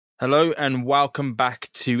Hello and welcome back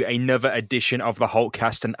to another edition of the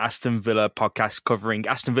Holtcast, an Aston Villa podcast covering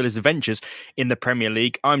Aston Villa's adventures in the Premier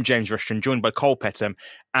League. I'm James Rushton, joined by Cole Pettam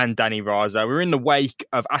and Danny Raza. We're in the wake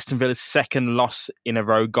of Aston Villa's second loss in a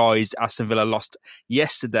row, guys. Aston Villa lost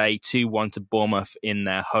yesterday 2-1 to Bournemouth in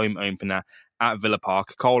their home opener at Villa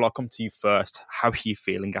Park. Cole, I'll come to you first. How are you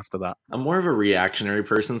feeling after that? I'm more of a reactionary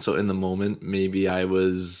person, so in the moment, maybe I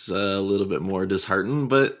was a little bit more disheartened,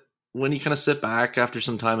 but when you kind of sit back after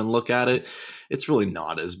some time and look at it, it's really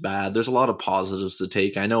not as bad. There's a lot of positives to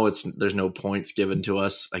take. I know there's no points given to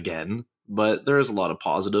us again, but there is a lot of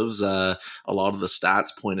positives. A lot of the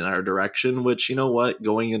stats point in our direction, which, you know what,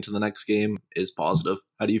 going into the next game is positive.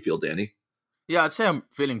 How do you feel, Danny? Yeah, I'd say I'm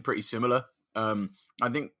feeling pretty similar. I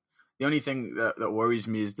think the only thing that worries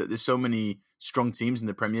me is that there's so many strong teams in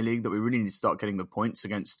the Premier League that we really need to start getting the points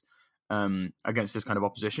against this kind of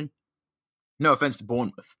opposition. No offense to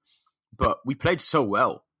Bournemouth, but we played so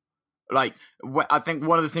well. Like, I think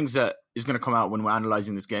one of the things that is going to come out when we're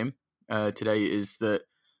analysing this game today is that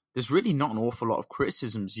there's really not an awful lot of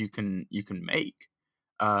criticisms you can make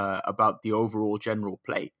about the overall general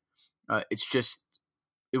play. I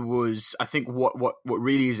think what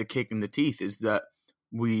really is a kick in the teeth is that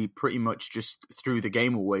we pretty much just threw the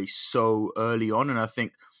game away so early on, and I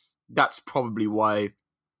think that's probably why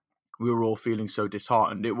we were all feeling so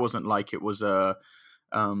disheartened. It wasn't like it was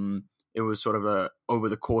it was sort of over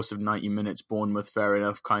the course of 90 minutes, Bournemouth, fair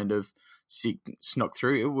enough, kind of snuck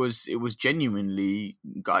through. It was genuinely,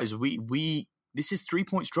 guys, we this is 3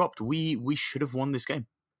 points dropped. We should have won this game.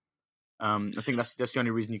 I think that's the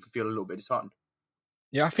only reason you can feel a little bit disheartened.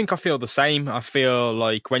 Yeah, I think I feel the same. I feel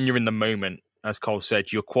like when you're in the moment, as Cole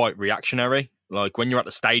said, you're quite reactionary. Like when you're at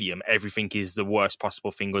the stadium, everything is the worst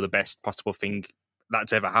possible thing or the best possible thing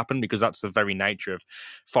that's ever happened, because that's the very nature of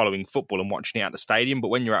following football and watching it at the stadium. But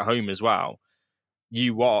when you're at home as well,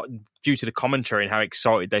 you are, due to the commentary and how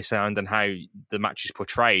excited they sound and how the match is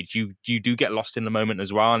portrayed, you do get lost in the moment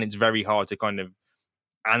as well, and it's very hard to kind of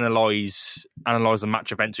analyze the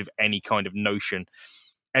match events with any kind of notion,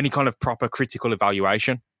 any kind of proper critical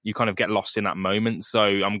evaluation. You kind of get lost in that moment. So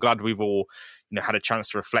I'm glad we've all, had a chance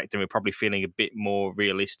to reflect, and we're probably feeling a bit more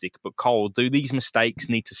realistic. But Cole, do these mistakes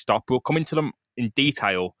need to stop? We'll come into them in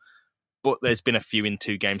detail, but there's been a few in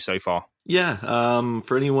 2 games so far. Yeah,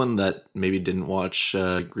 for anyone that maybe didn't watch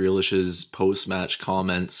Grealish's post-match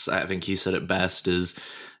comments, I think he said it best, is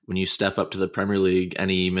when you step up to the Premier League,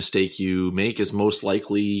 any mistake you make is most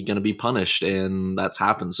likely going to be punished, and that's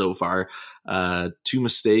happened so far. 2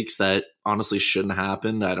 mistakes that honestly shouldn't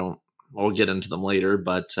happen. I'll get into them later,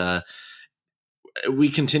 but we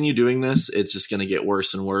continue doing this, it's just going to get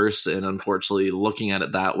worse and worse. And unfortunately, looking at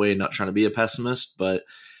it that way, not trying to be a pessimist, but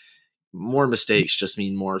more mistakes just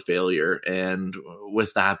mean more failure. And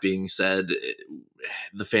with that being said,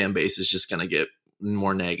 the fan base is just going to get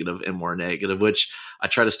more negative and more negative, which I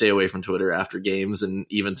try to stay away from Twitter after games and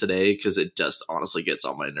even today, because it just honestly gets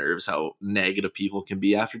on my nerves how negative people can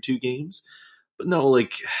be after 2 games. But no,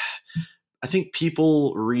 I think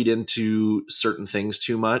people read into certain things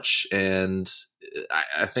too much, and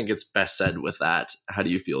I think it's best said with that. How do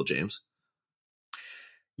you feel, James?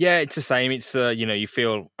 Yeah, it's the same. It's, you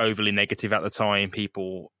feel overly negative at the time.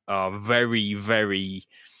 People are very, very,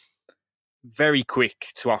 very quick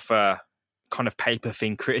to offer kind of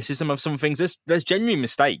paper-thin criticism of some things. There's genuine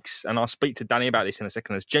mistakes, and I'll speak to Danny about this in a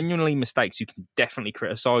second. There's genuinely mistakes you can definitely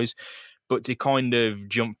criticise, but to kind of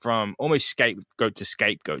jump from almost scapegoat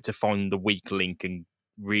to find the weak link and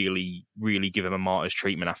really, really give him a martyr's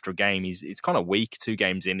treatment after a game, it's kind of weak. 2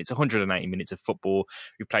 games in, it's 180 minutes of football.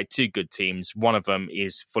 We've played 2 good teams. One of them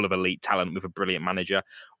is full of elite talent with a brilliant manager.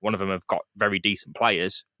 One of them have got very decent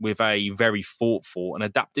players with a very thoughtful and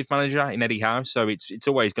adaptive manager in Eddie Howe. So it's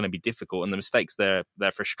always going to be difficult, and the mistakes they're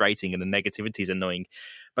frustrating, and the negativity is annoying.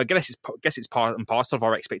 But I guess it's part and parcel of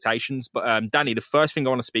our expectations. But Danny, the first thing I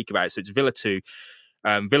want to speak about, so it's Villa 2.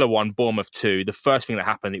 Villa 1, Bournemouth 2. The first thing that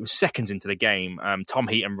happened, it was seconds into the game. Tom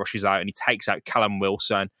Heaton rushes out and he takes out Callum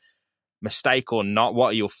Wilson. Mistake or not, what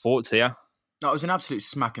are your thoughts here? No, it was an absolute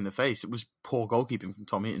smack in the face. It was poor goalkeeping from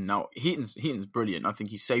Tom Heaton. Now, Heaton's brilliant. I think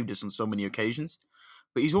he saved us on so many occasions.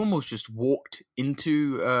 But he's almost just walked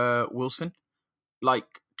into Wilson,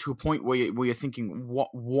 to a point where you're thinking, what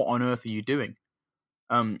on earth are you doing?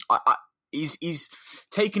 He's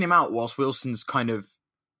taking him out whilst Wilson's kind of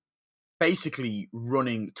basically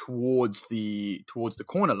running towards the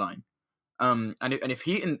corner line. And if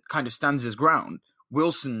Heaton kind of stands his ground,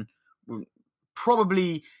 Wilson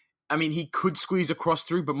probably, he could squeeze across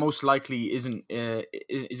through, but most likely isn't going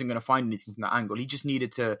to find anything from that angle. He just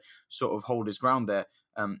needed to sort of hold his ground there.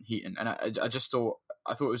 Heaton, and I just thought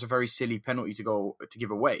it was a very silly penalty to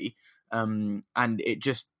give away, and it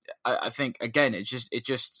just I think again it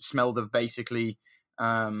just smelled of basically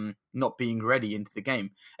not being ready into the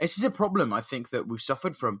game. This is a problem I think that we've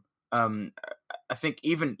suffered from. I think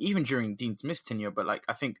even during Dean Smith's tenure, but like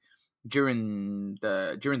I think during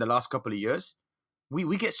the last couple of years,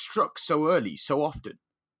 we get struck so early, so often.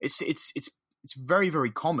 It's very,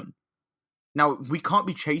 very common. Now, we can't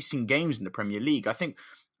be chasing games in the Premier League. I think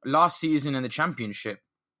last season in the Championship,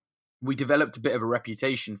 we developed a bit of a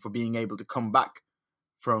reputation for being able to come back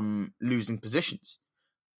from losing positions.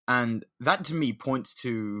 And that, to me, points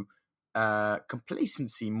to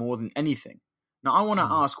complacency more than anything. Now, I want to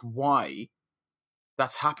ask why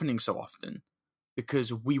that's happening so often,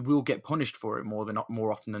 because we will get punished for it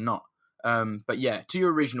more often than not. But yeah, to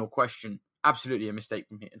your original question, absolutely a mistake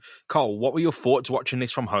from Heaton. Cole, what were your thoughts watching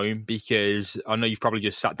this from home? Because I know you've probably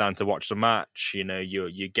just sat down to watch the match. You know,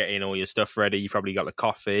 you're getting all your stuff ready. You've probably got the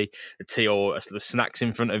coffee, the tea, or the snacks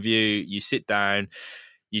in front of you. You sit down,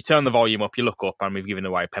 you turn the volume up, you look up, and we've given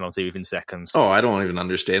away a penalty within seconds. Oh, I don't even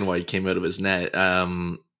understand why he came out of his net.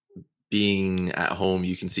 Being at home,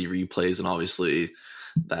 you can see replays, and obviously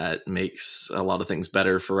that makes a lot of things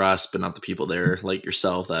better for us, but not the people there like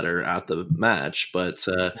yourself that are at the match. But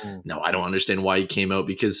no, I don't understand why he came out,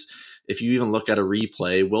 because if you even look at a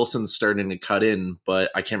replay, Wilson's starting to cut in,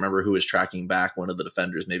 but I can't remember who was tracking back one of the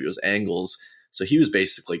defenders. Maybe it was Angles. So he was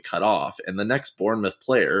basically cut off. And the next Bournemouth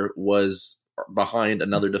player was behind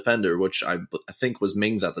another defender, which I think was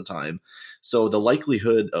Mings at the time. So the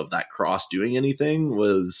likelihood of that cross doing anything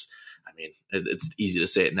was, I mean, it's easy to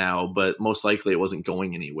say it now, but most likely it wasn't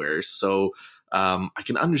going anywhere. So I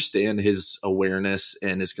can understand his awareness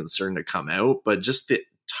and his concern to come out, but just the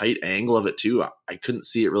tight angle of it too, I couldn't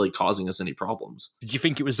see it really causing us any problems. Did you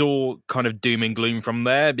think it was all kind of doom and gloom from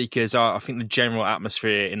there? Because I think the general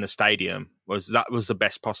atmosphere in the stadium was the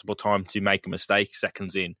best possible time to make a mistake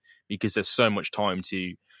seconds in, because there's so much time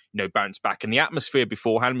to bounce back. And the atmosphere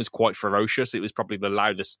beforehand was quite ferocious. It was probably the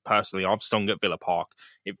loudest, personally, I've sung at Villa Park.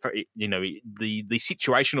 The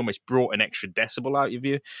situation almost brought an extra decibel out of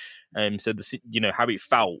you. So how it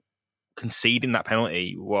felt conceding that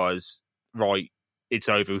penalty was, right, it's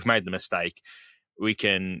over. We've made the mistake. We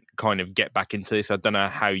can kind of get back into this. I don't know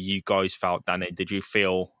how you guys felt, Danny. Did you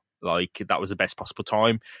feel like that was the best possible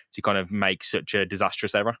time to kind of make such a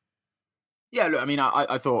disastrous error? Yeah, look, I mean,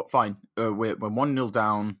 I thought, fine, we're 1-0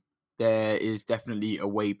 down. There is definitely a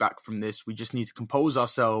way back from this. We just need to compose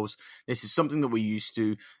ourselves. This is something that we're used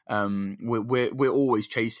to. We're always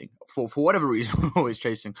chasing for whatever reason. We're always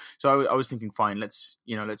chasing. So I was thinking, fine, let's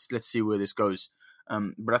see where this goes.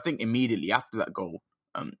 But I think immediately after that goal,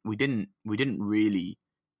 we didn't really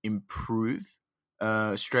improve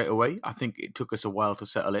straight away. I think it took us a while to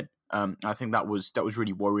settle in. I think that was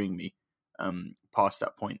really worrying me. Past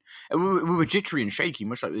that point, and we were jittery and shaky,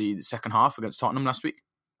 much like the second half against Tottenham last week,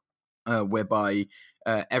 whereby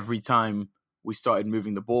every time we started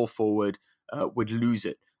moving the ball forward, we'd lose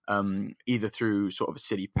it, either through sort of a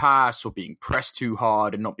silly pass or being pressed too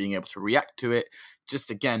hard and not being able to react to it. Just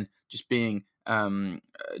being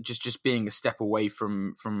a step away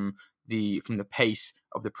from the pace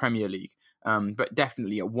of the Premier League. But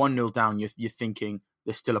definitely at 1-0 down, you're thinking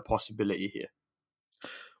there's still a possibility here.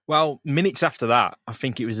 Well, minutes after that, I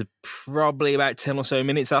think it was probably about 10 or so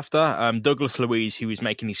minutes after, Douglas Luiz, who was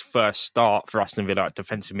making his first start for Aston Villa at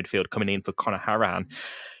defensive midfield, coming in for Conor Haran,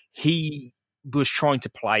 he was trying to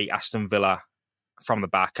play Aston Villa from the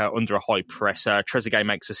back under a high press. Trezeguet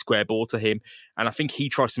makes a square ball to him, and I think he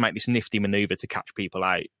tries to make this nifty manoeuvre to catch people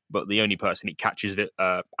out, but the only person he catches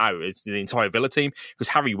out is the entire Villa team, because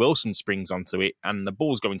Harry Wilson springs onto it, and the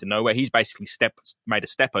ball's going to nowhere. He's basically made a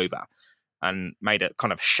step over and made a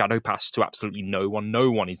kind of shadow pass to absolutely no one. No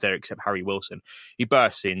one is there except Harry Wilson. He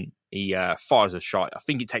bursts in, he fires a shot. I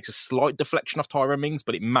think it takes a slight deflection off Tyrone Mings,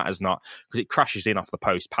 but it matters not, because it crashes in off the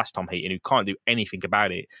post past Tom Heaton, who can't do anything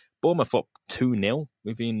about it. Bournemouth up 2-0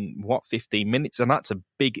 within, 15 minutes? And that's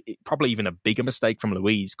probably even a bigger mistake from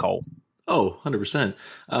Luiz, Cole. Oh, 100%.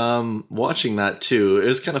 Watching that too, it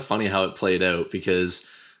was kind of funny how it played out, because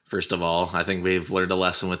first of all, I think we've learned a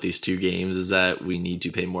lesson with these two games, is that we need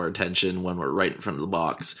to pay more attention when we're right in front of the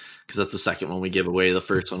box, because that's the second one we give away. The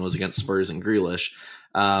first one was against Spurs and Grealish.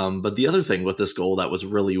 But the other thing with this goal that was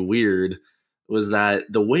really weird was that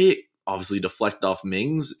the way it obviously deflected off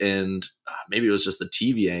Mings, and maybe it was just the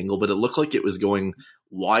TV angle, but it looked like it was going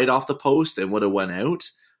wide off the post and would have went out.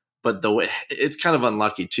 But the way it's kind of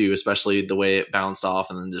unlucky too, especially the way it bounced off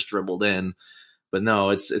and then just dribbled in. But no,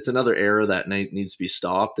 it's another error that needs to be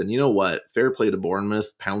stopped. And you know what? Fair play to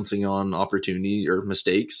Bournemouth, pouncing on opportunity or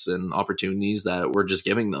mistakes and opportunities that we're just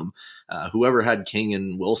giving them. Whoever had King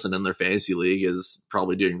and Wilson in their fantasy league is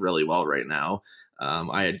probably doing really well right now.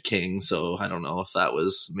 I had King, so I don't know if that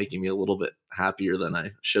was making me a little bit happier than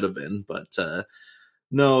I should have been. But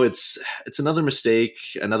no, it's another mistake,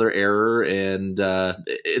 another error, and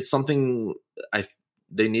it's something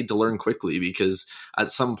they need to learn quickly, because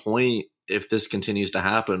at some point, if this continues to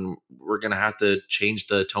happen, we're going to have to change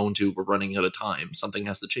the tone to we're running out of time. Something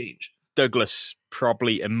has to change. Douglas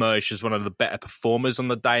probably emerged as one of the better performers on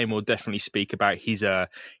the day, and we'll definitely speak about his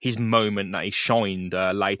moment that he shined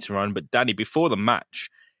later on. But Danny, before the match,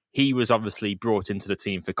 he was obviously brought into the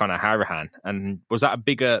team for Conor Harahan, and was that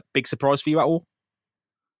a big surprise for you at all?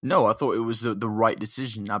 No, I thought it was the right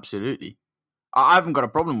decision. Absolutely. I haven't got a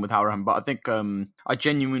problem with Howard, but I think I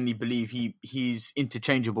genuinely believe he's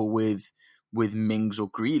interchangeable with Mings or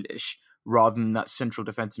Grealish rather than that central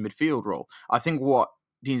defensive midfield role. I think what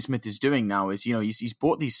Dean Smith is doing now is, he's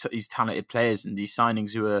bought these talented players and these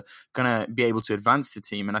signings who are going to be able to advance the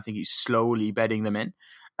team, and I think he's slowly bedding them in.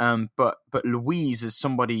 But Louise is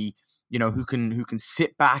somebody who can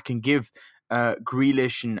sit back and give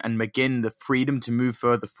Grealish and McGinn the freedom to move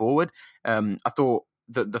further forward. I thought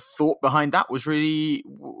the thought behind that was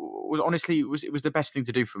honestly it was the best thing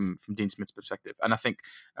to do from Dean Smith's perspective. And I think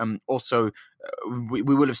also we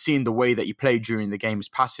will have seen the way that he played during the game. His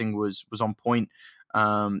passing was on point.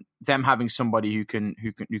 Them having somebody who can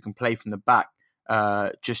play from the back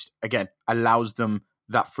just again allows them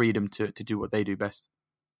that freedom to do what they do best.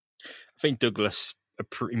 I think Douglas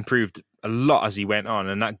improved a lot as he went on,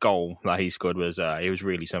 and that goal that he scored was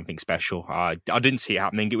really something special. I didn't see it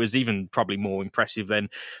happening. It was even probably more impressive than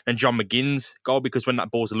John McGinn's goal, because when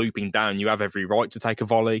that ball's looping down, you have every right to take a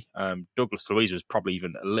volley. Douglas Luiz was probably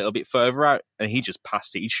even a little bit further out, and he just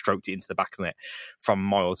passed it. He stroked it into the back of the net from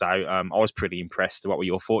miles out. I was pretty impressed. What were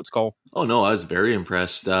your thoughts, Cole? Oh no, I was very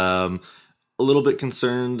impressed. A little bit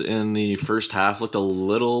concerned in the first half, looked a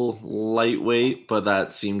little lightweight, but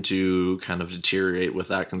that seemed to kind of deteriorate with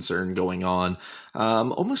that concern going on.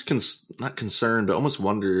 Almost not concerned, but almost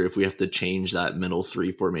wonder if we have to change that middle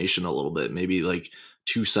three formation a little bit, maybe like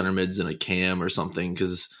 2 center mids and a cam or something.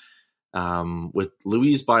 Because with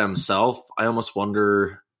Luis by himself, I almost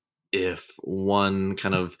wonder if one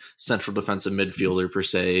kind of central defensive midfielder per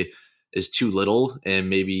se is too little, and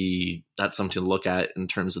maybe that's something to look at in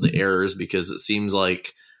terms of the errors, because it seems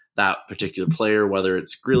like that particular player, whether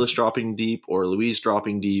it's Grealish dropping deep or Luis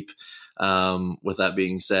dropping deep, with that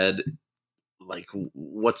being said, like,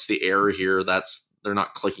 what's the error here that's they're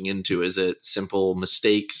not clicking into? Is it simple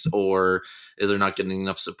mistakes, or is they're not getting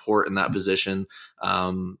enough support in that position?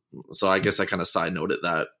 So I guess I kind of side noted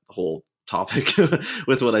that whole topic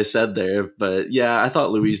with what I said there. But yeah, I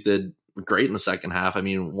thought Luis did great in the second half. I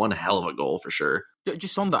mean, one hell of a goal for sure.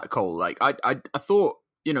 Just on that, Cole, like I thought,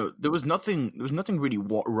 there was nothing really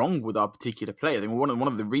wrong with our particular play. I think one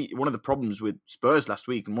of the problems with Spurs last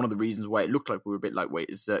week, and one of the reasons why it looked like we were a bit lightweight,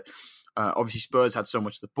 is that obviously Spurs had so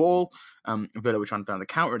much of the ball. Villa were trying to plan the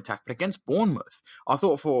counter attack, but against Bournemouth, I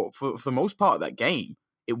thought for the most part of that game,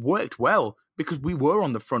 it worked well because we were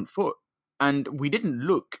on the front foot and we didn't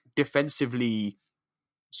look defensively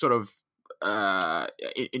sort of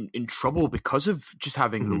in trouble because of just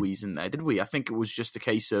having Luis in there, did we? I think it was just a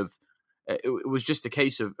case of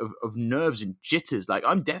nerves and jitters. Like,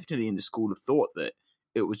 I'm definitely in the school of thought that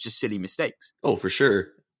it was just silly mistakes. Oh, for sure.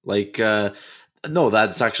 Like, no,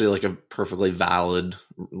 that's actually like a perfectly valid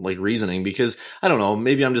like reasoning, because I don't know,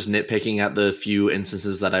 maybe I'm just nitpicking at the few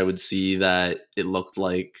instances that I would see that it looked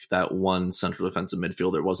like that one central defensive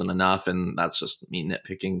midfielder wasn't enough, and that's just me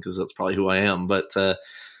nitpicking because that's probably who I am. But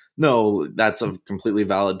no, that's a completely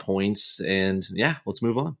valid point. And yeah, let's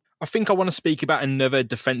move on. I think I want to speak about another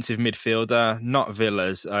defensive midfielder, not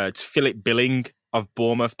Villa's. It's Philip Billing of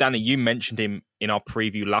Bournemouth. Danny, you mentioned him in our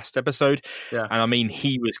preview last episode. Yeah. And I mean,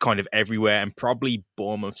 he was kind of everywhere, and probably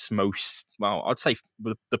Bournemouth's I'd say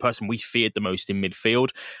the person we feared the most in midfield.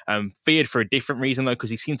 Feared for a different reason, though, because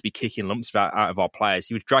he seemed to be kicking lumps out of our players.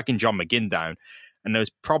 He was dragging John McGinn down, and there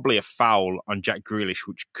was probably a foul on Jack Grealish,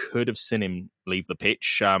 which could have seen him leave the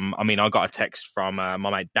pitch. I mean, I got a text from my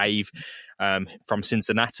mate Dave from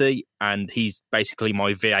Cincinnati, and he's basically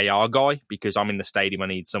my VAR guy, because I'm in the stadium. I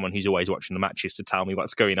need someone who's always watching the matches to tell me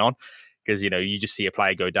what's going on, because, you just see a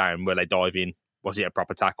player go down. Were they diving? Was it a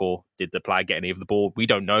proper tackle? Did the player get any of the ball? We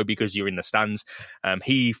don't know because you're in the stands.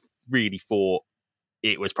 He really thought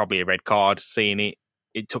it was probably a red card. Seeing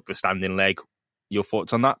it took the standing leg. Your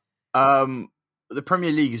thoughts on that? The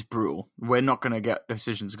Premier League is brutal. We're not going to get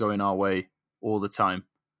decisions going our way all the time.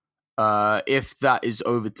 if that is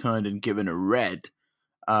overturned and given a red,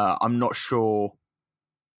 I'm not sure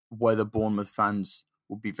whether Bournemouth fans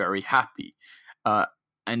will be very happy.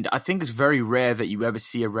 And I think it's very rare that you ever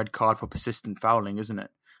see a red card for persistent fouling, isn't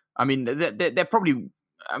it? I mean, there probably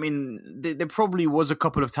was a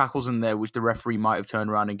couple of tackles in there which the referee might have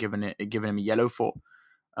turned around and given him a yellow for.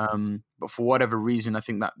 But for whatever reason, I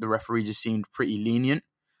think that the referee just seemed pretty lenient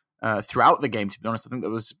throughout the game. To be honest, I think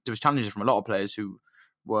there was challenges from a lot of players who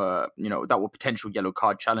were, that were potential yellow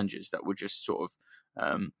card challenges that were just sort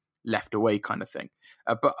of left away, kind of thing.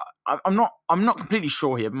 But I'm not completely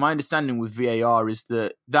sure here. But my understanding with VAR is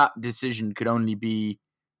that decision could only be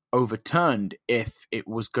overturned if it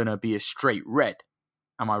was going to be a straight red.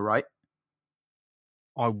 Am I right?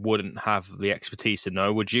 I wouldn't have the expertise to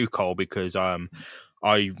know. Would you, Cole? Because I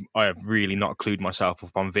have really not clued myself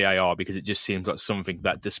up on VAR, because it just seems like something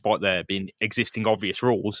that, despite there being existing obvious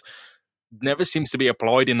rules, never seems to be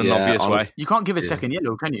applied in an obvious way. You can't give a second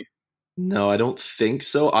yellow, can you? No, I don't think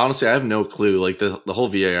so. Honestly, I have no clue. Like the whole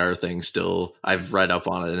VAR thing still, I've read up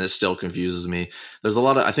on it and it still confuses me. There's a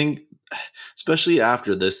lot of, I think, especially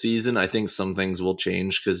after this season, I think some things will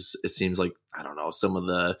change, because it seems like, I don't know, some of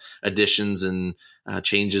the additions and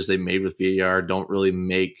changes they made with VAR don't really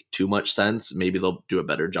make too much sense. Maybe they'll do a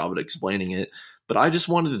better job at explaining it. But I just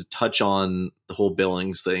wanted to touch on the whole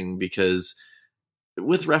Billings thing, because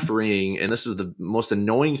with refereeing, and this is the most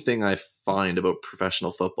annoying thing I find about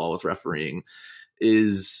professional football with refereeing,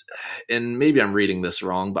 is, and maybe I'm reading this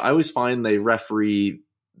wrong, but I always find they referee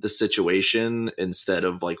the situation instead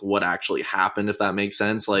of like what actually happened, if that makes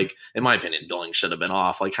sense. Like, in my opinion, Billings should have been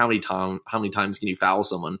off. Like, how many times can you foul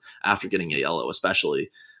someone after getting a yellow, especially?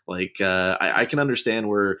 Like, I can understand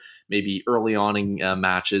where maybe early on in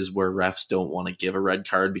matches where refs don't want to give a red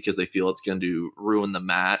card because they feel it's going to ruin the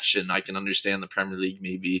match. And I can understand the Premier League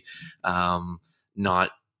maybe not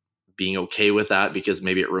being okay with that because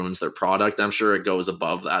maybe it ruins their product. I'm sure it goes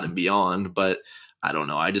above that and beyond, but I don't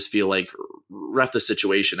know. I just feel like ref the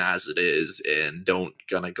situation as it is and don't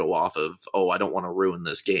gonna go off of, oh, I don't want to ruin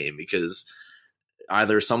this game, because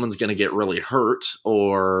either someone's going to get really hurt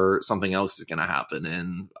or something else is going to happen.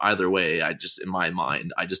 And either way, in my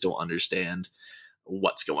mind, I just don't understand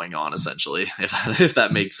what's going on, essentially. If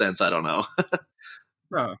that makes sense, I don't know.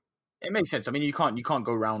 No, it makes sense. I mean, you can't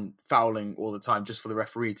go around fouling all the time just for the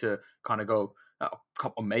referee to kind of go, oh,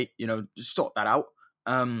 come on, mate, just sort that out.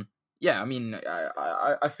 Yeah, I mean,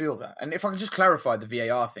 I feel that. And if I can just clarify the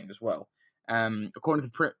VAR thing as well, according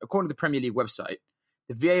to the Premier League website,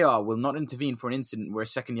 the VAR will not intervene for an incident where a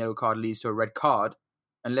second yellow card leads to a red card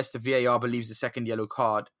unless the VAR believes the second yellow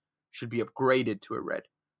card should be upgraded to a red.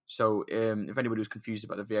 So if anybody was confused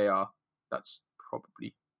about the VAR, that's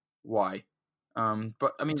probably why.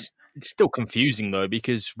 But I mean, it's still confusing though,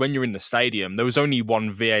 because when you're in the stadium, there was only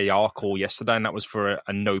one VAR call yesterday, and that was for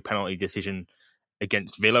a no penalty decision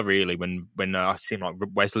against Villa, really, when I seemed like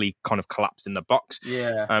Wesley kind of collapsed in the box.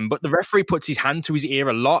 Yeah. But the referee puts his hand to his ear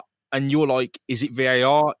a lot, and you're like, is it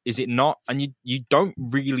VAR? Is it not? And you don't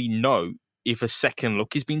really know if a second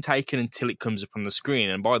look is being taken until it comes up on the screen.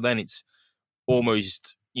 And by then it's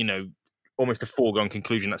almost a foregone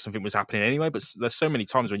conclusion that something was happening anyway. But there's so many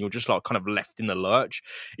times when you're just like kind of left in the lurch.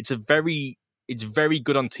 It's very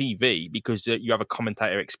good on TV because you have a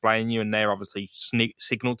commentator explaining you, and they're obviously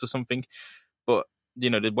signal to something. But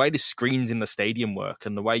the way the screens in the stadium work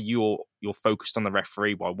and the way you're focused on the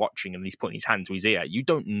referee while watching, and he's putting his hand to his ear, you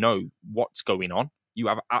don't know what's going on. You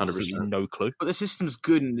have absolutely 100%. No clue. But the system's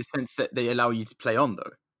good in the sense that they allow you to play on,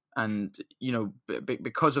 though. And,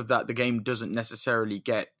 because of that, the game doesn't necessarily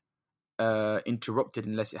get interrupted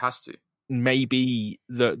unless it has to. maybe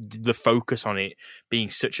the focus on it being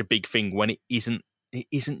such a big thing when it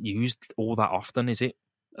isn't used all that often, is it?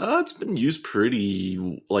 It's been used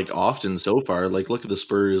pretty often so far. Look at the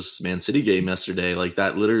Spurs Man City game yesterday.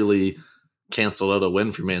 That literally canceled out a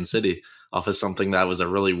win for Man City off of something that was a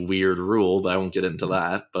really weird rule, but I won't get into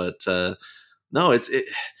that. But no,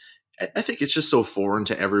 I think it's just so foreign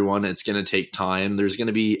to everyone. It's going to take time. There's going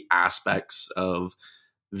to be aspects of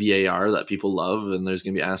VAR that people love, and there's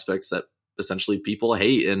going to be aspects that essentially people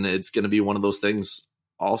hate. And it's going to be one of those things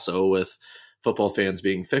also with football fans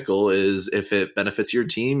being fickle, is if it benefits your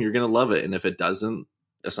team, you're going to love it. And if it doesn't,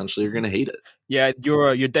 essentially you're going to hate it. Yeah,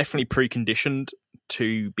 you're definitely preconditioned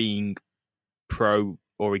to being pro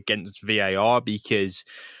or against VAR, because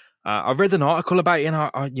I read an article about it,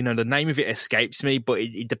 and the name of it escapes me, but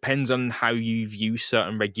it depends on how you view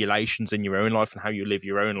certain regulations in your own life and how you live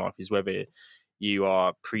your own life, is whether you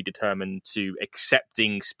are predetermined to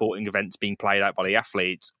accepting sporting events being played out by the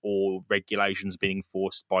athletes or regulations being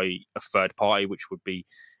enforced by a third party, which would be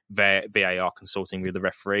VAR consulting with the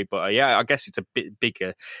referee. But yeah, I guess it's a bit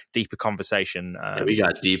bigger, deeper conversation. Yeah, we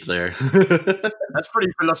got deep there. That's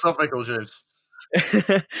pretty philosophical, James.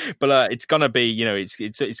 But it's gonna be,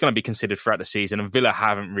 it's gonna be considered throughout the season, and Villa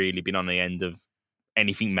haven't really been on the end of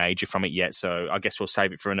anything major from it yet, so I guess we'll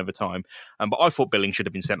save it for another time. But I thought Billing should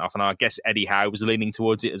have been sent off, and I guess Eddie Howe was leaning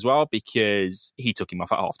towards it as well, because he took him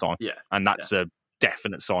off at half time. Yeah, and that's a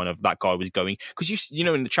definite sign of that guy was going, because you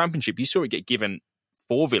know in the Championship you saw it get given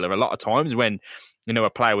for Villa a lot of times when a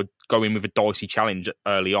player would go in with a dicey challenge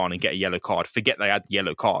early on and get a yellow card, forget they had the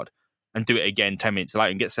yellow card, and do it again 10 minutes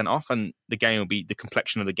later and get sent off, and the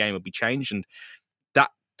complexion of the game will be changed. And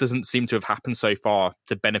that doesn't seem to have happened so far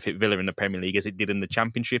to benefit Villa in the Premier League as it did in the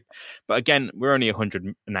Championship. But again, we're only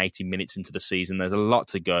 180 minutes into the season. There's a lot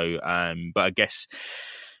to go. But I guess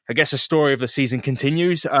the story of the season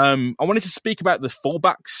continues. I wanted to speak about the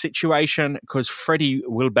fullback situation, because Freddie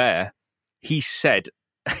Wilbert, he said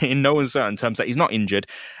in no uncertain terms that he's not injured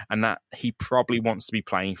and that he probably wants to be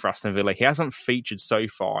playing for Aston Villa. He hasn't featured so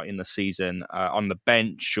far in the season on the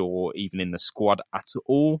bench or even in the squad at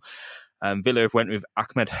all. Villa have went with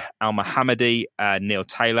Ahmed Al-Mohammadi, Neil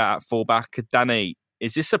Taylor at fullback. Danny,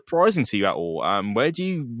 is this surprising to you at all? Where do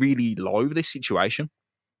you really lie with this situation?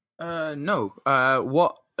 No.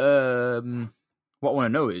 What I want to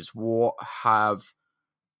know is, what have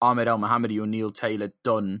Ahmed Al-Mohammadi or Neil Taylor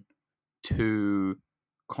done to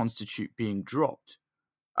constitute being dropped?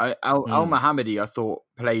 Al-Mohammadi, I thought,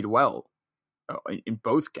 played well in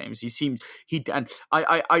both games.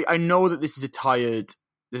 I know that this is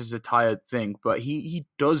a tired thing, but he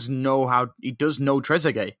does know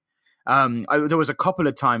Trezeguet. There was a couple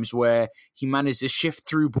of times where he managed to shift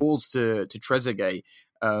through balls to Trezeguet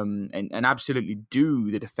and absolutely do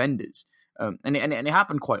the defenders, and it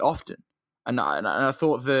happened quite often. And I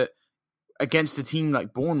thought that against a team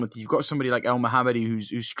like Bournemouth, you've got somebody like Al-Mohammadi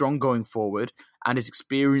who's strong going forward and is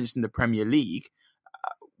experienced in the Premier League.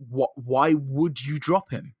 Why would you drop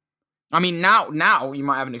him? I mean, now you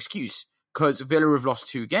might have an excuse because Villa have lost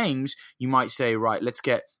 2 games. You might say, right, let's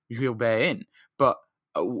get Gilbert in. But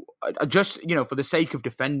just for the sake of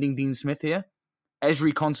defending Dean Smith here,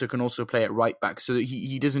 Ezri Konsa can also play at right back, so that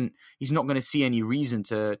he's not going to see any reason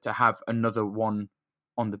to have another one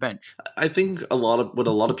on the bench. I think what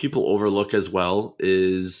a lot of people overlook as well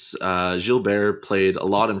is Gilbert played a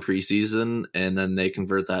lot in preseason, and then they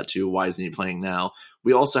convert that to why isn't he playing now?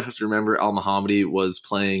 We also have to remember Al-Mohammadi was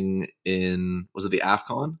playing in, was it the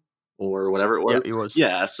AFCON or whatever it was? Yeah, he was.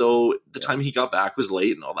 Yeah, so the time he got back was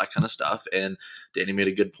late and all that kind of stuff. And Danny made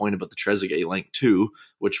a good point about the Trezeguet link too,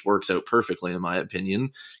 which works out perfectly in my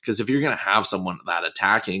opinion. Because if you're going to have someone that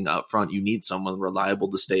attacking up front, you need someone reliable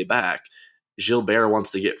to stay back. Gilbert wants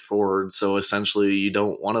to get forward, so essentially you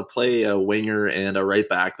don't want to play a winger and a right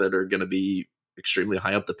back that are going to be extremely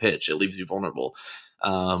high up the pitch. It leaves you vulnerable.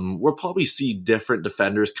 We'll probably see different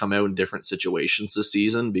defenders come out in different situations this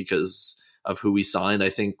season because of who we signed. I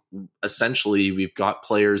think essentially we've got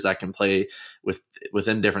players that can play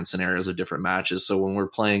within different scenarios of different matches. So when we're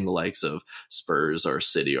playing the likes of Spurs or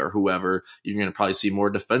City or whoever, you're going to probably see more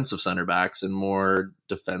defensive center backs and more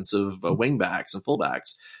defensive wing backs and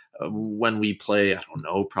fullbacks. When we play, I don't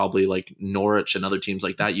know, probably like Norwich and other teams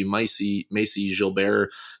like that, you may see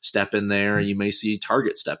Gilbert step in there. You may see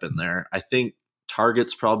Target step in there. I think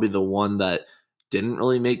Target's probably the one that didn't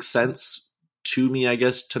really make sense to me, I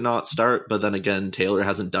guess, to not start. But then again, Taylor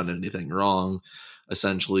hasn't done anything wrong,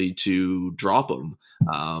 essentially, to drop him.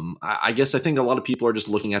 I guess I think a lot of people are just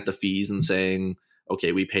looking at the fees and saying,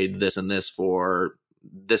 okay, we paid this and this for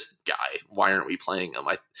this guy. Why aren't we playing him?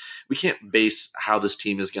 We can't base how this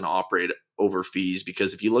team is going to operate over fees,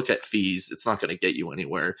 because if you look at fees, it's not going to get you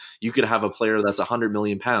anywhere. You could have a player that's £100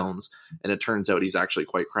 million and it turns out he's actually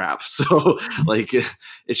quite crap. So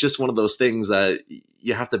it's just one of those things that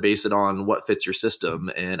you have to base it on what fits your system.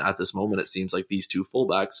 And at this moment, it seems like these 2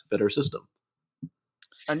 fullbacks fit our system.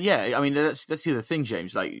 And yeah, I mean, that's the other thing,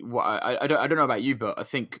 James. Like, I don't know about you, but I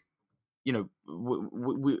think,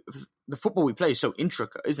 we the football we play is so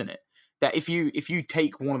intricate, isn't it? That if you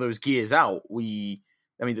take one of those gears out,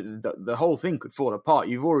 the whole thing could fall apart.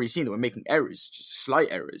 You've already seen that we're making errors, just slight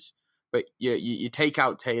errors. But you take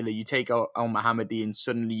out Taylor, you take out Al-Mohammadi, and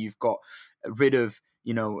suddenly you've got rid of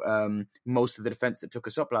most of the defense that took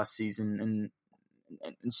us up last season,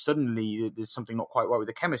 and suddenly there's something not quite right with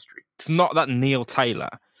the chemistry. It's not that Neil Taylor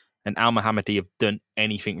and Al-Mohammadi have done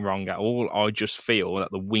anything wrong at all. I just feel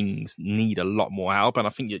that the wings need a lot more help. And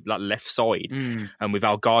I think that left side, and with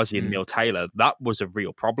Al Ghazi and Neil Taylor, that was a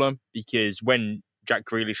real problem, because when Jack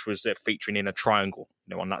Grealish was featuring in a triangle,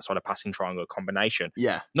 on that side of passing triangle combination,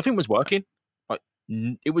 yeah, nothing was working.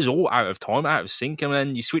 it was all out of time, out of sync, and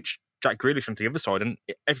then you switch Jack Grealish onto the other side, and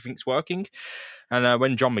everything's working. And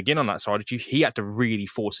when John McGinn on that side, he had to really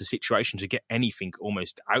force the situation to get anything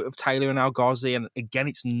almost out of Taylor and El Ghazi. And again,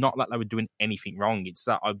 it's not that they were doing anything wrong. It's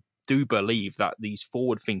that I do believe that these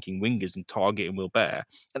forward-thinking wingers and Target and Wilbert,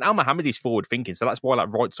 and Al Mohamed is forward-thinking, so that's why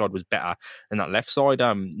that right side was better than that left side.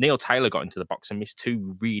 Neil Taylor got into the box and missed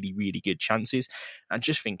 2 really, really good chances. I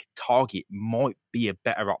just think Target might be a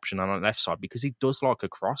better option on the left side because he does like a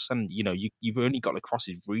cross, and you've only got the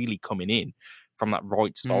crosses really coming in from that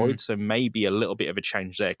right side, so maybe a little bit of a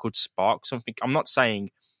change there could spark something. I'm not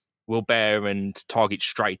saying Wilbert and Target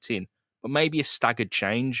straight in, but maybe a staggered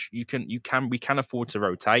change. We can afford to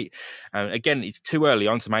rotate. Again, it's too early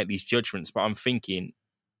on to make these judgments, but I'm thinking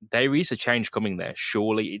there is a change coming there.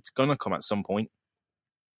 Surely it's going to come at some point.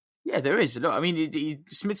 Yeah, there is. Look, I mean,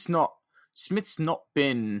 Smith's not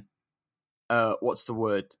been what's the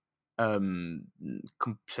word?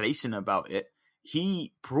 Complacent about it.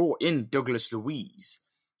 He brought in Douglas Luiz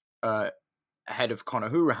ahead of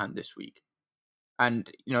Conor Hourihane this week.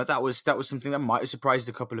 And that was something that might have surprised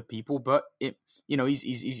a couple of people, but he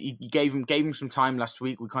gave him some time last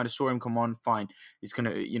week. We kind of saw him come on fine. It's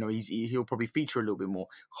gonna he'll probably feature a little bit more.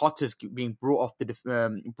 Hotta's being brought off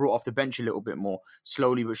the bench a little bit more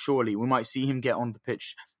slowly but surely. We might see him get on the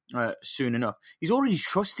pitch soon enough. He's already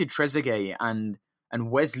trusted Trezeguet and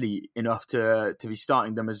Wesley enough to be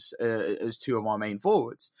starting them as 2 of our main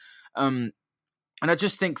forwards. And I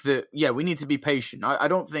just think that we need to be patient. I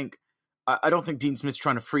don't think Dean Smith's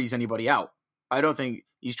trying to freeze anybody out. I don't think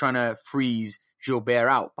he's trying to freeze Gilbert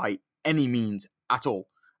out by any means at all.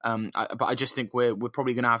 But I just think we're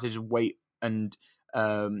probably going to have to just wait and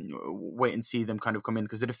see them kind of come in,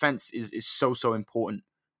 because the defense is so important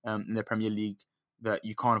in the Premier League that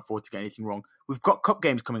you can't afford to get anything wrong. We've got cup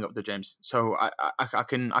games coming up though, James, so I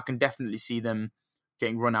can definitely see them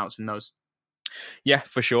getting run outs in those. Yeah,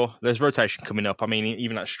 for sure. There's rotation coming up. I mean,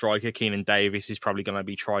 even that striker, Keenan Davis, is probably going to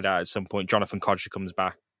be tried out at some point. Jonathan Codger comes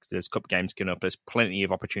back. There's cup games coming up. There's plenty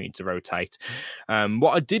of opportunity to rotate.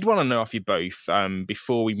 What I did want to know off you both,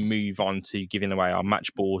 before we move on to giving away our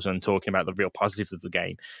match balls and talking about the real positives of the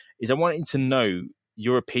game, is I wanted to know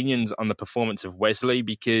your opinions on the performance of Wesley,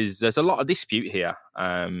 because there's a lot of dispute here.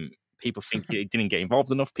 People think he didn't get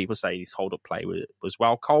involved enough. People say his hold-up play was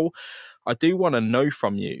well. Cole, I do want to know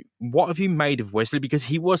from you, what have you made of Wesley? Because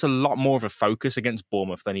he was a lot more of a focus against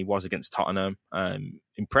Bournemouth than he was against Tottenham.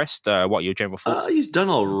 Impressed? What are your general thoughts? He's done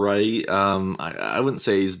all right. I wouldn't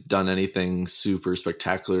say he's done anything super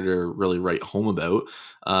spectacular to really write home about.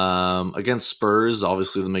 Against Spurs,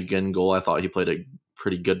 obviously the McGinn goal, I thought he played a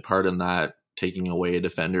pretty good part in that, taking away a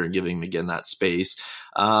defender and giving McGinn that space.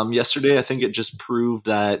 Yesterday, I think it just proved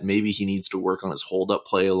that maybe he needs to work on his hold-up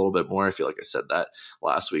play a little bit more. I feel like I said that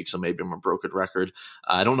last week, so maybe I'm a broken record.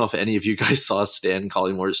 I don't know if any of you guys saw Stan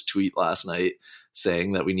Collingwood's tweet last night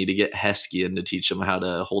saying that we need to get Heskey in to teach him how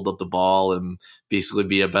to hold up the ball and basically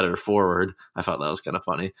be a better forward. I thought that was kind of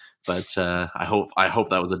funny, but I hope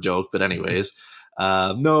that was a joke. But anyways,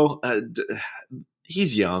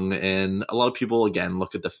 he's young, and a lot of people, again,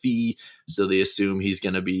 look at the fee, so they assume he's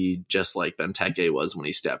going to be just like Benteke was when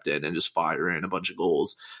he stepped in and just fire in a bunch of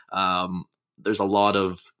goals. There's a lot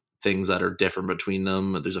of things that are different between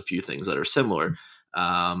them. There's a few things that are similar.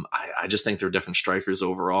 I just think they're different strikers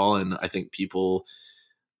overall, and I think people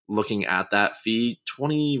looking at that fee,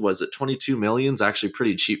 22 million is actually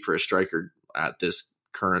pretty cheap for a striker at this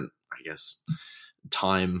current, I guess,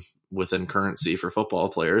 time within currency for football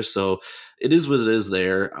players. So it is what it is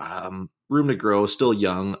there. Room to grow, still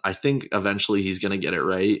young. I think eventually he's going to get it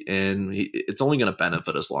right, and it's only going to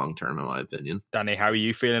benefit us long term, in my opinion. Danny, how are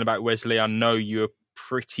you feeling about Wesley? I know you're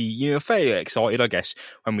fairly excited, I guess,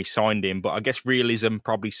 when we signed him, but I guess realism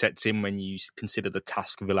probably sets in when you consider the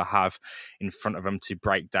task Villa have in front of them to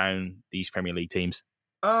break down these Premier League teams.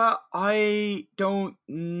 I don't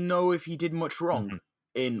know if he did much wrong. Mm-hmm.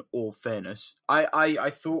 In all fairness, I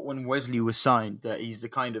thought when Wesley was signed that he's the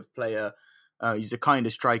kind of player, he's the kind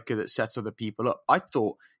of striker that sets other people up. I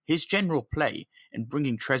thought his general play and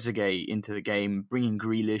bringing Trezeguet into the game, bringing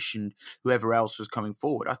Grealish and whoever else was coming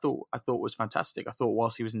forward, I thought was fantastic. I thought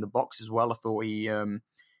whilst he was in the box as well, I thought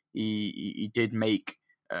he did make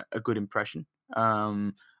a good impression.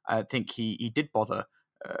 I think he did bother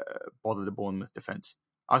the Bournemouth defence.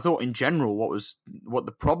 I thought in general what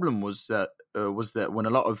the problem was that when a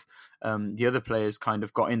lot of the other players kind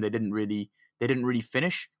of got in, they didn't really they didn't really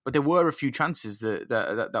finish. But there were a few chances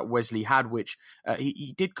that Wesley had, which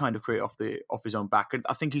he did kind of create off his own back. And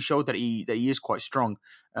I think he showed that he is quite strong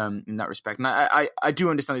in that respect. And I do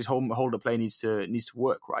understand his hold up play needs to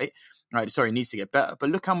work, right? Sorry, needs to get better.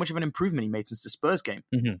 But look how much of an improvement he made since the Spurs game.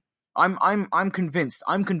 Mm-hmm. I'm convinced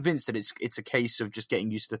that it's a case of just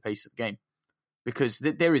getting used to the pace of the game, because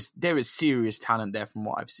there is serious talent there from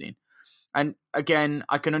what I've seen. And again,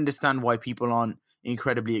 I can understand why people aren't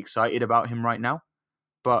incredibly excited about him right now,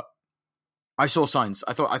 but I saw signs.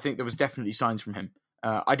 I think there was definitely signs from him.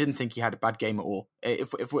 I didn't think he had a bad game at all.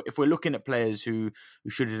 If we're looking at players who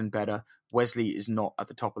should have done better, Wesley is not at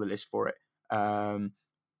the top of the list for it.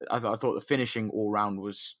 I thought the finishing all round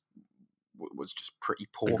was just pretty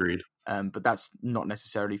poor. Agreed. But that's not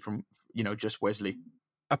necessarily from just Wesley.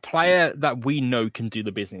 A player that we know can do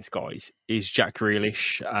the business, guys, is Jack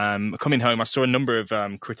Grealish. Coming home, I saw a number of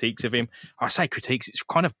critiques of him. I say critiques, it's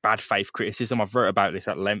kind of bad faith criticism. I've wrote about this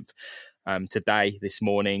at length this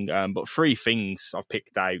morning. But 3 things I've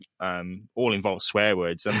picked out all involve swear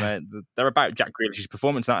words, and they're about Jack Grealish's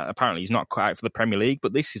performance. That apparently he's not cut out for the Premier League,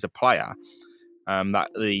 but this is a player that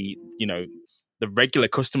the regular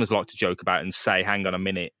customers like to joke about and say, hang on a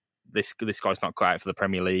minute, this guy's not cut out for the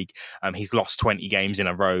Premier League. He's lost 20 games in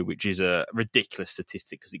a row, which is a ridiculous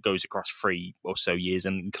statistic because it goes across 3 or so years,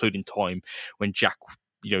 and including time when Jack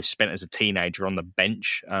spent as a teenager on the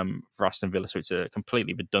bench for Aston Villa. So it's a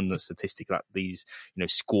completely redundant statistic that these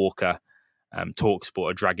Squawker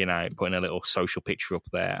TalkSport are dragging out, putting a little social picture up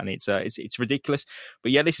there, and it's ridiculous.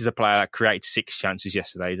 But yeah, this is a player that created 6 chances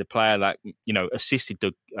yesterday. He's a player that assisted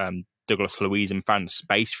Douglas Luiz and found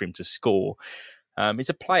space for him to score. He's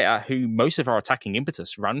a player who most of our attacking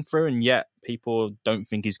impetus ran through, and yet people don't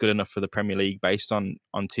think he's good enough for the Premier League based on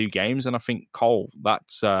 2 games. And I think, Cole,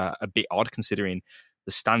 that's a bit odd considering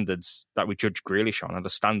the standards that we judge Grealish on, and the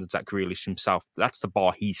standards that Grealish himself, that's the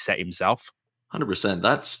bar he set himself. 100%.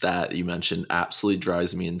 That stat you mentioned absolutely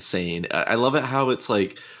drives me insane. I love it how it's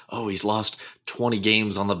like, oh, he's lost 20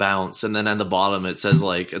 games on the bounce. And then at the bottom, it says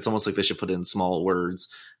like, it's almost like they should put in small words.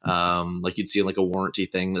 Like you'd see in like a warranty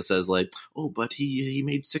thing that says like, oh, but he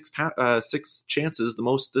made 6 chances, the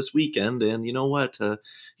most this weekend. And you know what?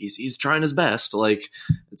 He's trying his best. Like,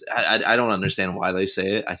 I don't understand why they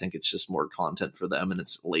say it. I think it's just more content for them and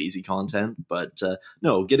it's lazy content. But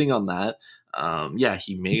no, getting on that.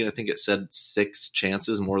 He made, I think it said 6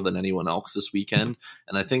 chances more than anyone else this weekend.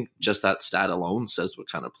 And I think just that stat alone says what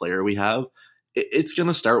kind of player we have. It's going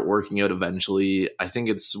to start working out eventually. I think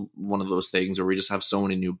it's one of those things where we just have so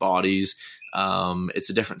many new bodies. It's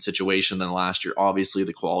a different situation than last year. Obviously,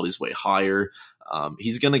 the quality is way higher.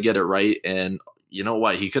 He's going to get it right. And you know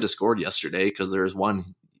what? He could have scored yesterday because there was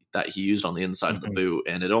one that he used on the inside of the boot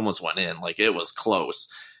and it almost went in. Like it was close.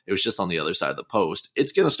 It was just on the other side of the post.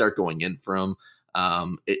 It's going to start going in for him.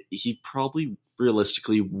 He probably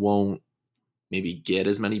realistically won't maybe get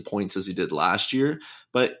as many points as he did last year,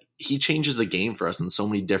 but he changes the game for us in so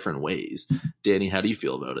many different ways. Danny, how do you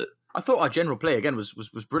feel about it? I thought our general play again was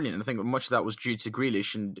brilliant, and I think much of that was due to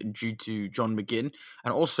Grealish and due to John McGinn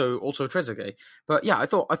and also Trezeguet. But yeah, I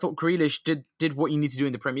thought Grealish did what you need to do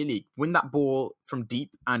in the Premier League: win that ball from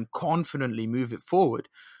deep and confidently move it forward.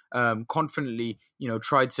 Confidently,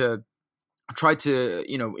 try to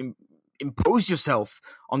impose yourself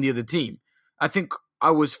on the other team. I think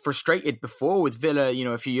I was frustrated before with Villa,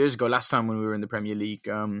 a few years ago, last time when we were in the Premier League,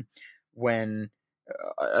 when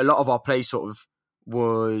a lot of our play sort of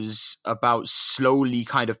was about slowly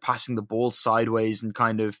kind of passing the ball sideways and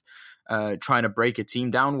kind of trying to break a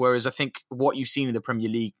team down. Whereas I think what you've seen in the Premier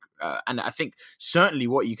League, and I think certainly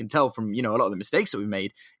what you can tell from, a lot of the mistakes that we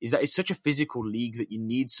made, is that it's such a physical league that you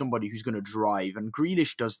need somebody who's going to drive. And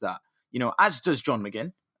Grealish does that, as does John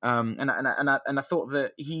McGinn. And I thought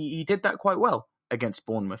that he did that quite well against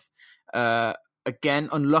Bournemouth. Again,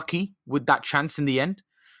 unlucky with that chance in the end,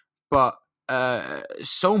 but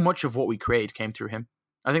so much of what we created came through him.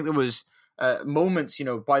 I think there was moments,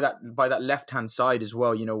 by that left-hand side as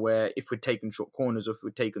well, where if we're taking short corners or if we're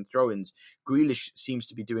taking throw-ins, Grealish seems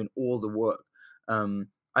to be doing all the work.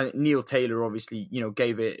 I think Neil Taylor obviously,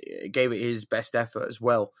 gave it his best effort as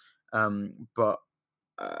well. But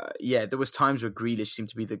there was times where Grealish seemed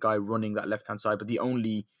to be the guy running that left-hand side, but the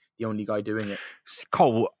only guy doing it.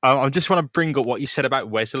 Cole, I just want to bring up what you said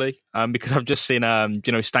about Wesley, because I've just seen,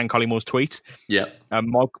 Stan Collymore tweet. Yeah.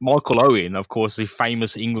 Michael Owen, of course, the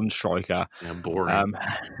famous England striker. Yeah, boring.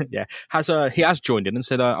 He has joined in and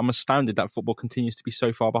said, I'm astounded that football continues to be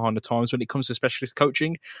so far behind the times when it comes to specialist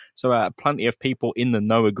coaching. So plenty of people in the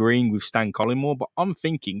know agreeing with Stan Collymore, but I'm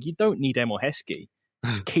thinking you don't need Emil Heskey.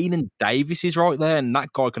 Keenan Davis is right there, and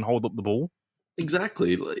that guy can hold up the ball.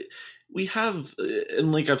 Exactly. we have,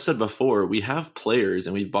 and like I've said before, we have players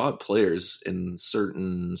and we bought players in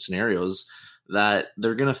certain scenarios that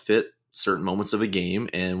they're going to fit certain moments of a game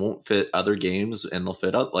and won't fit other games, and they'll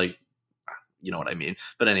fit up, like, you know what I mean.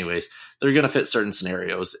 But anyways, they're going to fit certain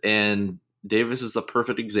scenarios, and Davis is the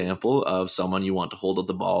perfect example of someone you want to hold up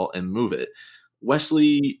the ball and move it.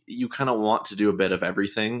 Wesley, you kind of want to do a bit of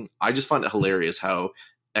everything. I just find it hilarious how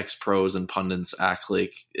ex-pros and pundits act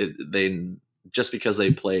like they, just because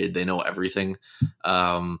they played, they know everything.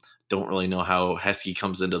 Don't really know how Heskey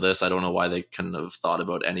comes into this. I don't know why they couldn't have thought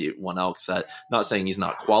about anyone else. That, not saying he's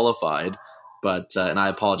not qualified, but and I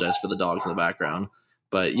apologize for the dogs in the background.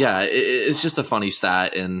 But yeah, it's just a funny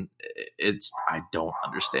stat, and I don't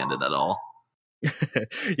understand it at all.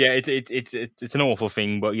 Yeah, it's an awful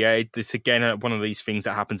thing, but yeah, it's again one of these things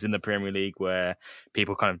that happens in the Premier League where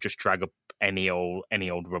people kind of just drag up any old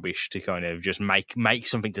rubbish to kind of just make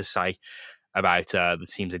something to say about the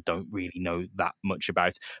teams they don't really know that much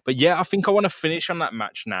about. But yeah, I think I want to finish on that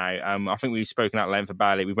match now. I think we've spoken at length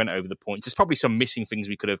about it. We went over the points. There's probably some missing things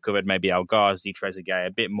we could have covered, maybe El Ghazi, Trezeguet,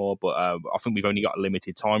 a bit more, but I think we've only got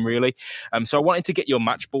limited time, really. So I wanted to get your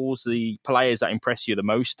match balls, the players that impress you the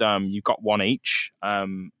most. You've got one each.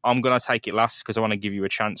 I'm going to take it last because I want to give you a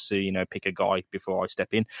chance to, pick a guy before I step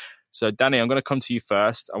in. So, Danny, I'm going to come to you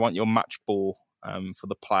first. I want your match ball for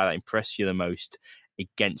the player that impressed you the most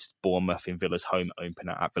against Bournemouth in Villa's home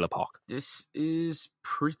opener at Villa Park. This is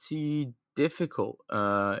pretty difficult,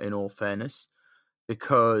 in all fairness,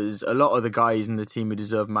 because a lot of the guys in the team who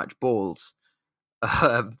deserve match balls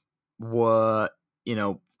were,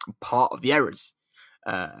 part of the errors.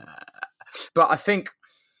 But I think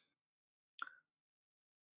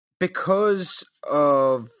because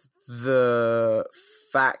of the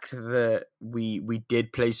fact that we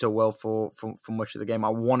did play so well for much of the game, I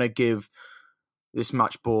want to give this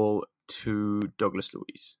match ball to Douglas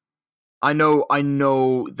Luiz. I know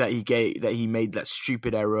that he made that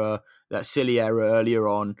stupid error, that silly error earlier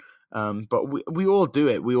on. But we all do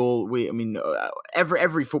it.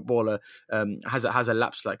 Every footballer has a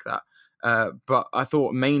lapse like that. But I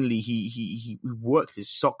thought mainly he worked his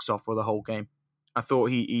socks off for the whole game. I thought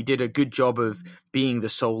he did a good job of being the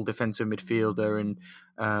sole defensive midfielder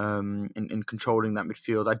and controlling that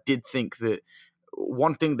midfield. I did think that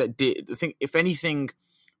one thing if anything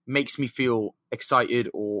makes me feel excited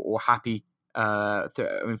or happy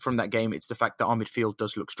from that game, it's the fact that our midfield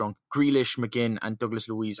does look strong. Grealish, McGinn, and Douglas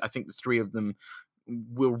Luiz, I think the three of them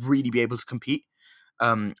will really be able to compete.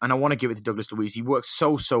 And I want to give it to Douglas Luiz. He worked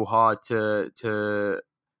so hard to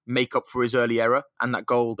make up for his early error, and that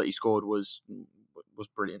goal that he scored was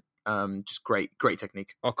brilliant. Just great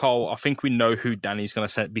technique. Oh, Cole, I think we know who Danny's going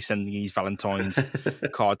to be sending his Valentine's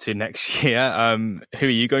card to next year. Who are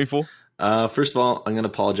you going for? First of all, I'm going to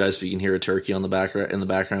apologize if you can hear a turkey in the background.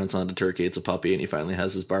 It's not a turkey, it's a puppy, and he finally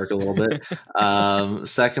has his bark a little bit.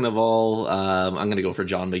 Second of all, I'm going to go for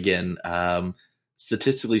John McGinn.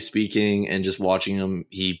 Statistically speaking, and just watching him,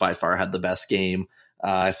 he by far had the best game.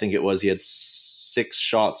 I think it was he had 6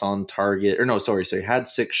 shots on target, he had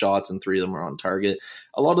 6 shots and 3 of them were on target.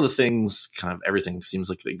 A lot of the things, kind of everything seems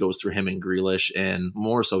like it goes through him and Grealish, and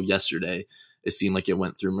more so yesterday, it seemed like it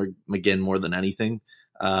went through McGinn more than anything.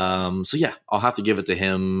 So yeah, I'll have to give it to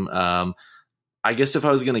him. I guess if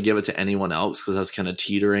I was going to give it to anyone else, because I was kind of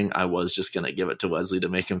teetering, I was just going to give it to Wesley to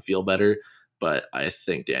make him feel better. But I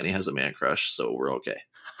think Danny has a man crush, so we're okay.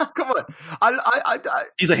 Come on, I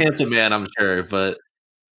he's a handsome man, I'm sure, but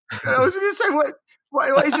I was going to say,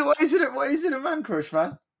 what is it a man crush,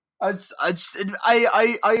 man? I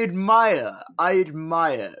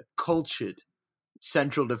admire cultured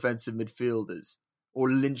central defensive midfielders or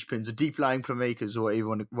linchpins or deep lying playmakers or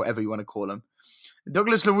whatever you want to call them.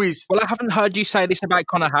 Douglas Luiz. Well, I haven't heard you say this about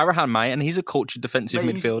Conor Harahan, mate, and he's a cultured defensive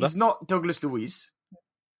midfielder. He's not Douglas Luiz.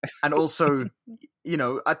 And also,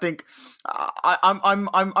 I think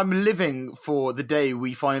I'm living for the day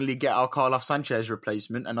we finally get our Carlos Sanchez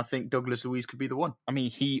replacement, and I think Douglas Luiz could be the one. I mean,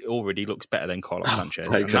 he already looks better than Carlos Sanchez,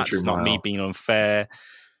 and that's not me being unfair.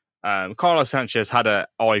 Carlos Sanchez had an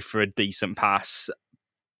eye for a decent pass,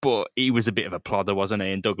 but he was a bit of a plodder, wasn't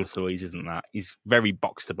he? And Douglas Luiz isn't that. He's very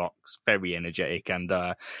box-to-box, very energetic, and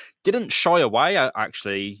didn't shy away,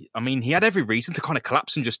 actually. I mean, he had every reason to kind of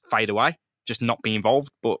collapse and just fade away, just not be involved,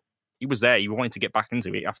 but he was there. He wanted to get back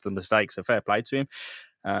into it after the mistake, so fair play to him.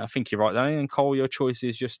 I think you're right, Danny, and Cole, your choice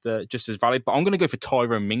is just as valid, but I'm going to go for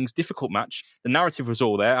Tyrone Mings. Difficult match. The narrative was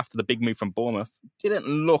all there after the big move from Bournemouth. Didn't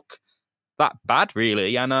look that bad,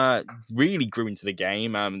 really, and really grew into the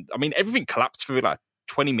game. I mean, everything collapsed for like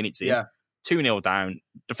 20 minutes in. Yeah. 2-0 down.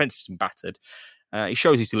 Defence has been battered. He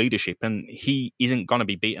shows his leadership, and he isn't going to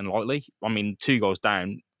be beaten lightly. I mean, 2 goals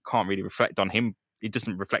down. can't really reflect on him. It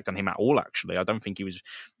doesn't reflect on him at all, actually. I don't think he was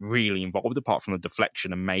really involved apart from the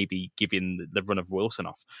deflection and maybe giving the run of Wilson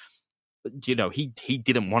off. But, he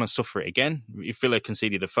didn't want to suffer it again. If Villa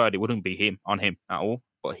conceded a third, it wouldn't be on him at all.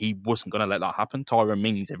 But he wasn't going to let that happen. Tyrone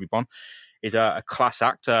Mings, everyone, is a class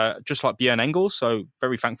act, just like Björn Engels. So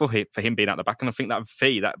very thankful for him being at the back. And I think that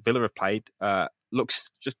fee that Villa have played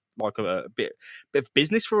looks just like a bit of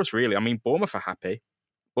business for us, really. I mean, Bournemouth are happy.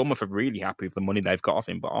 Bournemouth are really happy with the money they've got off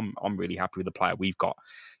him, but I'm really happy with the player we've got,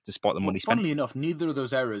 despite the money spent. Funnily enough, neither of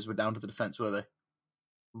those errors were down to the defence, were they?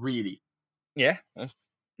 Really? Yeah,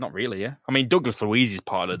 not really. Yeah, I mean Douglas Luiz is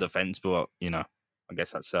part of the defence, but I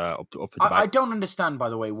guess that's up for debate. I don't understand, by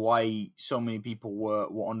the way, why so many people were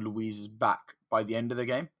on Luiz's back by the end of the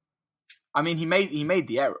game. I mean, he made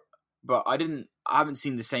the error, but I haven't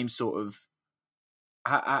seen the same sort of.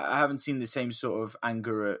 I haven't seen the same sort of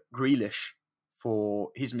anger at Grealish for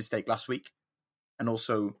his mistake last week, and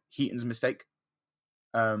also Heaton's mistake.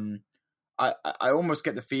 I almost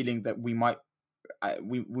get the feeling that we might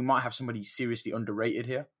have somebody seriously underrated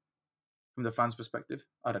here from the fans' perspective.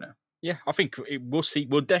 I don't know. Yeah, I think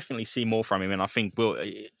we'll definitely see more from him, and I think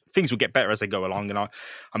things will get better as they go along. And I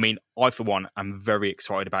mean, I for one am very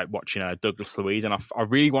excited about watching Douglas Luiz, and I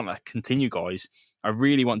really want to continue, guys. I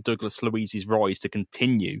really want Douglas Luiz's rise to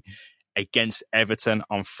continue against Everton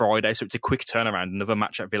on Friday. So it's a quick turnaround. Another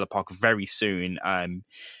match at Villa Park very soon.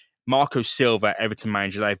 Marco Silva, Everton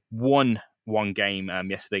manager, they've won one game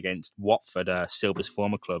yesterday against Watford, Silva's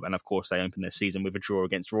former club. And of course, they opened their season with a draw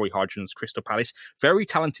against Roy Hodgson's Crystal Palace. Very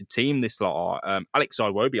talented team, this lot are. Alex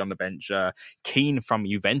Iwobi on the bench. Keane from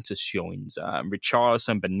Juventus joins.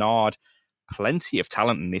 Richarlison, Bernard. Plenty of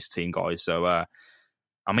talent in this team, guys. So,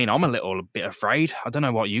 I mean, I'm a little bit afraid. I don't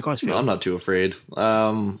know what you guys feel. No, I'm not too afraid.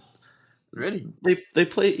 Really? They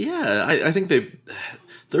play. Yeah, I think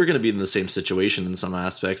they're going to be in the same situation in some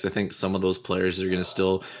aspects. I think some of those players are going to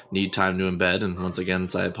still need time to embed. And once again,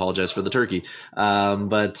 I apologize for the turkey.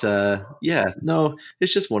 But no,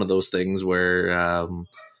 it's just one of those things where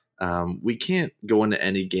we can't go into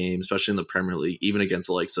any game, especially in the Premier League, even against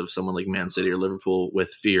the likes of someone like Man City or Liverpool, with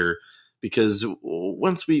fear. Because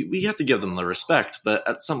once we have to give them the respect, but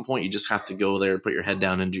at some point you just have to go there and put your head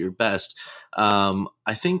down and do your best.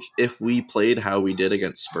 I think if we played how we did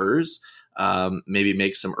against Spurs, maybe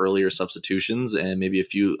make some earlier substitutions and maybe a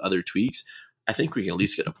few other tweaks, I think we can at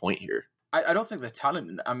least get a point here. I don't think the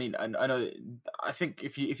talent. I mean, I know. I think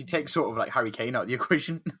if you take sort of like Harry Kane out of the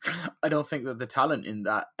equation, I don't think that the talent in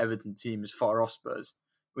that Everton team is far off Spurs.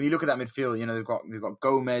 When you look at that midfield, they've got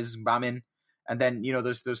Gomez, Bamin. And then,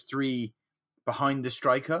 there's those three behind the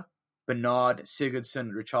striker, Bernard,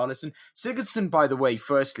 Sigurdsson, Richarlison. Sigurdsson, by the way,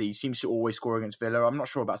 firstly, seems to always score against Villa. I'm not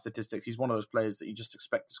sure about statistics. He's one of those players that you just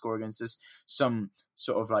expect to score against us. Some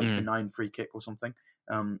sort of like benign free kick or something.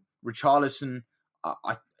 Richarlison,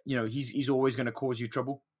 he's always going to cause you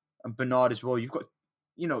trouble. And Bernard as well. You've got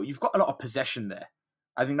a lot of possession there.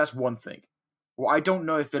 I think that's one thing. Well, I don't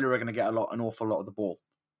know if Villa are going to get an awful lot of the ball.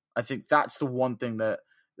 I think that's the one thing that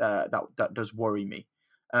does worry me.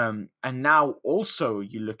 And now also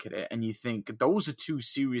you look at it and you think those are two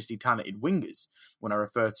seriously talented wingers when I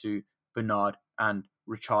refer to Bernard and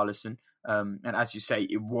Richarlison. And as you say,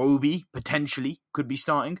 Iwobi potentially could be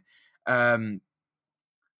starting. Are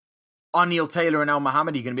Neil Taylor and Al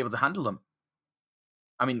Mohammadi going to be able to handle them?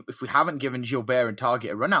 I mean, if we haven't given Gilbert and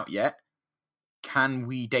Target a run out yet, can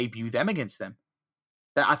we debut them against them?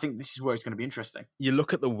 I think this is where it's going to be interesting. You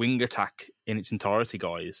look at the wing attack in its entirety,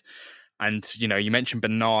 guys, and you mentioned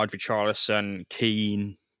Bernard, Richarlison,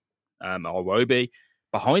 Keane, Iwobi.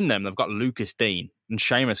 Behind them, they've got Lucas Dean and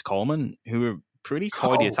Seamus Coleman, who are pretty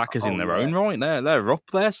tidy attackers in their own right. They're up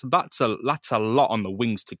there, so that's a lot on the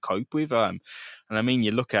wings to cope with. And I mean,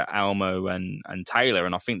 you look at Almo and Taylor,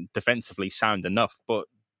 and I think defensively sound enough, but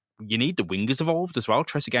you need the wingers involved as well.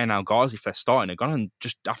 Trezeguet and El Ghazi, if they're starting, are going to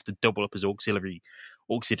just have to double up as auxiliary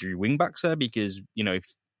wing backs there, because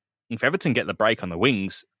if Everton get the break on the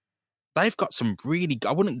wings, they've got some really,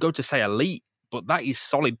 I wouldn't go to say elite, but that is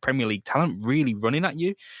solid Premier League talent really running at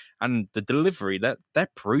you, and the delivery they're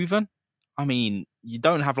proven. I mean, you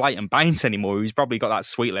don't have Leighton Baines anymore, who's probably got that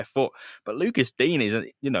sweet left foot, but Lucas Dean is,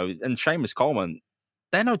 and Seamus Coleman,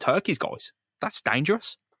 they're no turkeys, guys. That's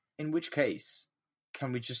dangerous. In which case,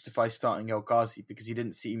 can we justify starting El Ghazi because he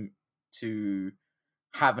didn't seem to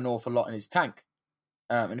have an awful lot in his tank?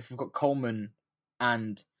 And if we've got Coleman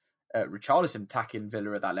and Richarlison attacking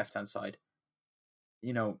Villa at that left-hand side,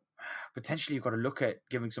 potentially you've got to look at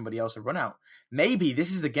giving somebody else a run out. Maybe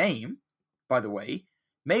this is the game, by the way.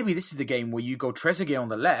 Maybe this is the game where you go Trezeguet on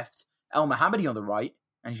the left, El Mohammadi on the right,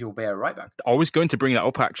 and Gilbert right back. I was going to bring that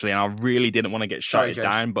up actually, and I really didn't want to get shouted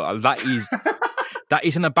down, but that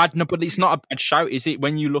isn't a bad number. But it's not a bad shout, is it?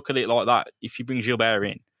 When you look at it like that, if you bring Gilbert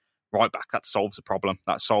in right back, that solves the problem.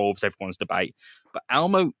 That solves everyone's debate. But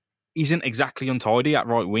Elmo isn't exactly untidy at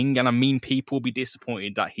right wing, and I mean, people will be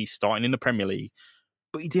disappointed that he's starting in the Premier League,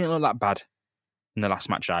 but he didn't look that bad in the last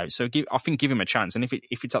match out. So I think give him a chance, and if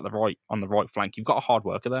it's on the right flank, you've got a hard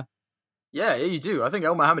worker there. Yeah, you do. I think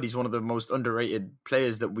El Mohamed is one of the most underrated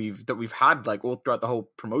players that we've had like all throughout the whole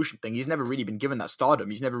promotion thing. He's never really been given that stardom.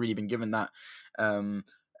 He's never really been given that, that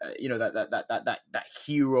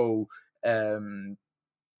hero.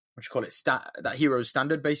 What you call it? That hero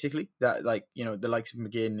standard, basically. That the likes of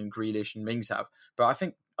McGinn and Grealish and Mings have. But I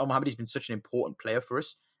think El Mohamed has been such an important player for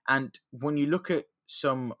us. And when you look at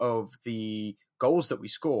some of the goals that we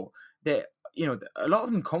score, a lot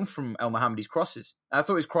of them come from El Mohamedi's crosses. I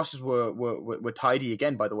thought his crosses were tidy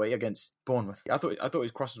again, by the way, against Bournemouth. I thought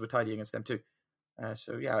his crosses were tidy against them too.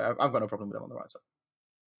 So yeah, I've got no problem with them on the right side.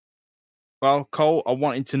 Well, Cole, I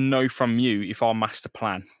wanted to know from you if our master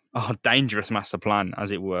plan, our dangerous master plan,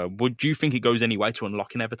 as it were, would you think it goes any way to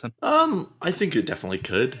unlocking Everton? I think it definitely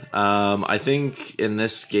could. I think in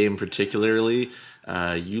this game particularly,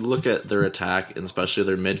 you look at their attack and especially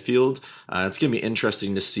their midfield, it's going to be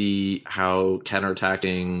interesting to see how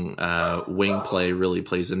counterattacking wing play really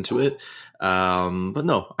plays into it. But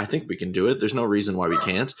no, I think we can do it. There's no reason why we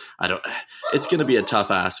can't. It's going to be a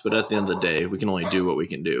tough ask, but at the end of the day, we can only do what we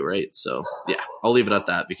can do, right? So yeah, I'll leave it at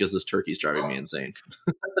that because this turkey's driving me insane.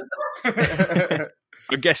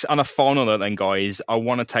 I guess on a final note then, guys, I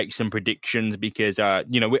want to take some predictions because,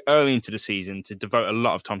 we're early into the season to devote a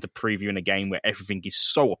lot of time to previewing a game where everything is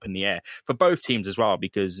so up in the air for both teams as well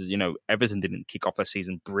because, Everton didn't kick off their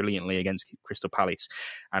season brilliantly against Crystal Palace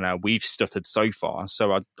and we've stuttered so far.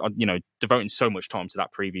 So, devoting so much time to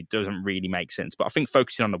that preview doesn't really make sense. But I think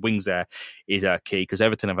focusing on the wings there is key because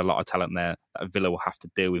Everton have a lot of talent there that Villa will have to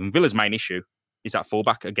deal with. And Villa's main issue is that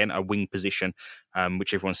fullback, again, a wing position,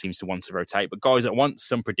 which everyone seems to want to rotate. But guys, I want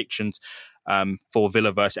some predictions for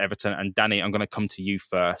Villa versus Everton. And Danny, I'm going to come to you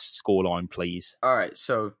first. Scoreline, please. All right,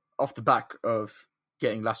 so off the back of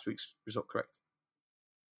getting last week's result correct,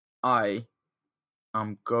 I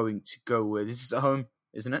am going to go with, this is at home,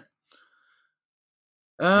 isn't it?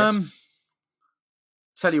 Yes.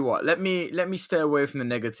 Tell you what, let me stay away from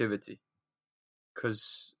the negativity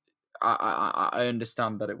because I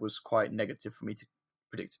understand that it was quite negative for me to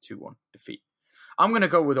predict a 2-1 defeat. I'm going to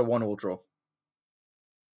go with a 1-1 draw.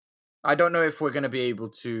 I don't know if we're going to be able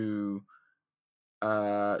to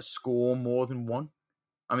score more than one.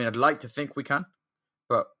 I mean, I'd like to think we can,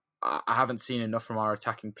 but I haven't seen enough from our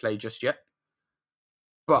attacking play just yet.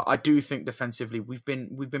 But I do think defensively we've been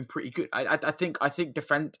pretty good. I think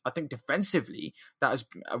defensively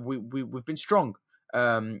we've been strong.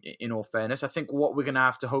 In all fairness, I think what we're going to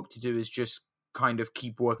have to hope to do is just kind of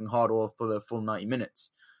keep working hard for the full 90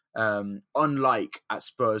 minutes. Unlike at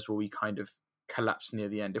Spurs where we kind of collapse near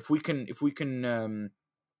the end. If we can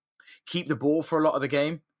keep the ball for a lot of the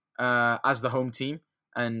game as the home team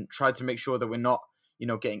and try to make sure that we're not,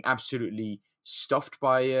 getting absolutely stuffed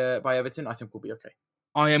by Everton, I think we'll be okay.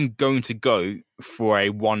 I am going to go for a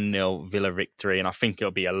 1-0 Villa victory, and I think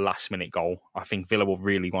it'll be a last-minute goal. I think Villa will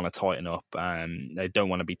really want to tighten up. They don't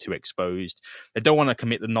want to be too exposed. They don't want to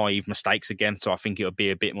commit the naive mistakes again, so I think it'll be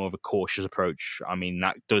a bit more of a cautious approach. I mean,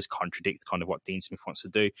 that does contradict kind of what Dean Smith wants to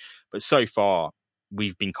do. But so far,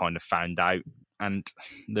 we've been kind of found out, and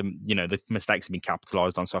the mistakes have been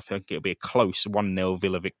capitalised on, so I think it'll be a close 1-0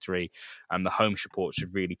 Villa victory, and the home support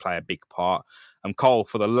should really play a big part. Cole,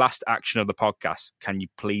 for the last action of the podcast, can you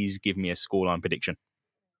please give me a scoreline prediction?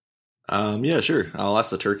 Yeah, sure. I'll ask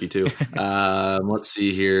the turkey too. Let's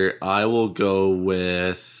see here. I'm going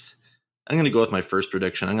to go with my first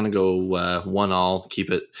prediction. I'm going to go 1-1, keep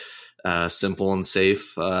it simple and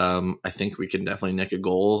safe. I think we can definitely nick a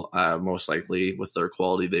goal. Most likely with their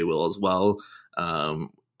quality, they will as well.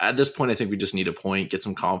 At this point, I think we just need a point, get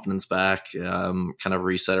some confidence back, kind of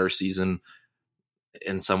reset our season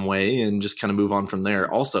in some way and just kind of move on from there.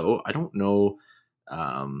 Also, I don't know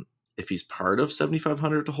if he's part of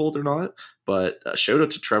 7,500 to hold or not, but shout out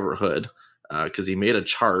to Trevor Hood because he made a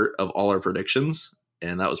chart of all our predictions.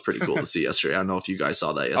 And that was pretty cool to see yesterday. I don't know if you guys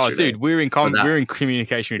saw that yesterday. Oh, dude, we're in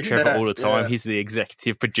communication with Trevor all the time. Yeah. He's the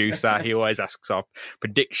executive producer. He always asks our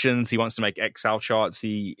predictions. He wants to make Excel charts.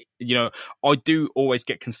 I do always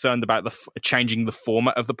get concerned about changing the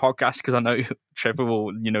format of the podcast because I know Trevor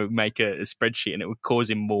will, make a spreadsheet and it would cause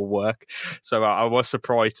him more work. So I was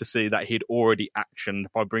surprised to see that he'd already actioned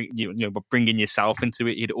by bringing yourself into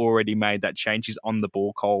it. He'd already made that change. He's on the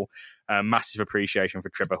ball, Cole. Massive appreciation for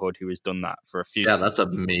Trevor Hood, who has done that for a few. Yeah,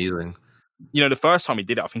 That's amazing. You know, the first time he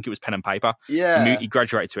did it, I think it was pen and paper. Yeah. He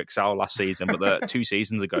graduated to Excel last season, but the 2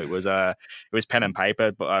 seasons ago it was pen and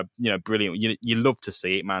paper. But you know, brilliant. You love to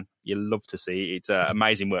see it, man. You love to see it. It's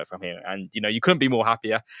amazing work from him, and you know, you couldn't be more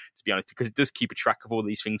happier, to be honest, because it does keep a track of all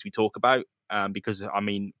these things we talk about. Because I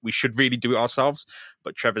mean, we should really do it ourselves,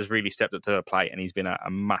 but Trevor's really stepped up to the plate, and he's been a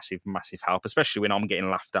massive, massive help, especially when I'm getting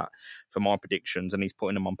laughed at for my predictions, and he's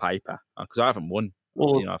putting them on paper because I haven't won.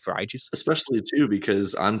 Well, you know, for ages. Especially too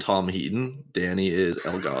because I'm Tom Heaton, Danny is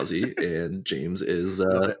El Ghazi, and James is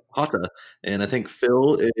Hata, and I think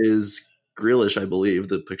Phil is Grealish. I believe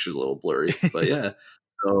the picture's a little blurry, but yeah.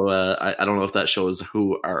 So I don't know if that shows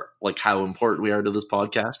how important we are to this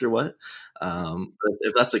podcast or what. But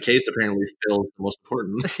if that's the case, apparently Phil's the most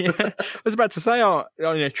important. Yeah, I was about to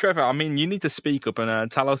say, Trevor, I mean, you need to speak up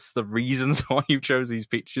and tell us the reasons why you chose these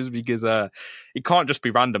pictures, because it can't just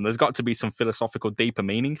be random. There's got to be some philosophical, deeper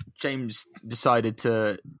meaning. James decided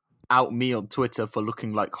to out me on Twitter for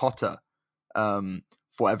looking like Hotter for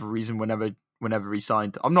whatever reason whenever he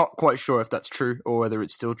signed. I'm not quite sure if that's true or whether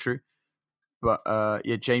it's still true. But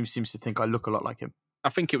yeah, James seems to think I look a lot like him. I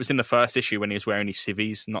think it was in the first issue when he was wearing his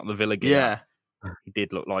civvies, not the Villa gear. Yeah. He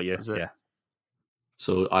did look like you. Yeah.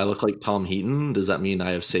 So I look like Tom Heaton. Does that mean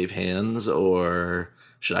I have safe hands, or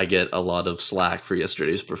should I get a lot of slack for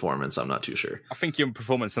yesterday's performance? I'm not too sure. I think your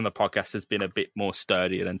performance on the podcast has been a bit more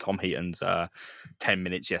sturdier than Tom Heaton's 10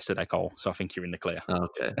 minutes yesterday, Cole. So I think you're in the clear.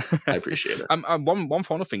 Okay. I appreciate it. One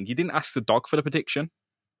final thing. You didn't ask the dog for the prediction.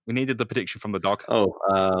 We needed the prediction from the dog.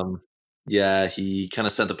 Yeah, he kind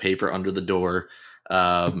of sent the paper under the door,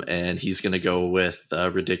 and he's going to go with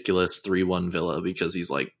a ridiculous 3-1 Villa because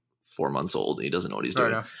he's like 4 months old and he doesn't know what he's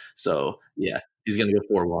doing. Enough. So, yeah, he's going to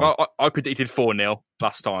go 4-1. Well, I predicted 4-0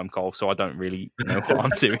 last time, Cole, so I don't really know what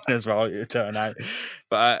I'm doing as well. It turned out.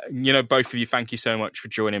 But, both of you, thank you so much for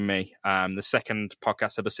joining me. The second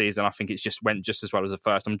podcast of the season, I think it's went just as well as the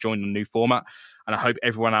first. I'm joining a new format, and I hope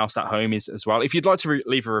everyone else at home is as well. If you'd like to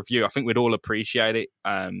leave a review, I think we'd all appreciate it.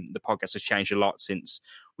 The podcast has changed a lot since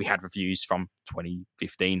we had reviews from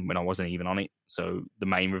 2015 when I wasn't even on it. So the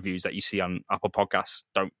main reviews that you see on Apple Podcasts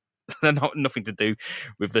they're nothing to do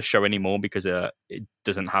with the show anymore because it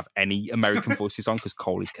doesn't have any American voices on because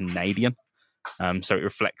Cole is Canadian. So it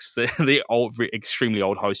reflects the old, extremely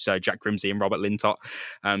old hosts, Jack Grimsey and Robert Lintott.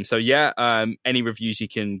 Any reviews you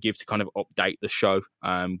can give to kind of update the show,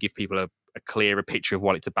 give people a clearer picture of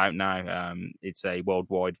what it's about now. It's a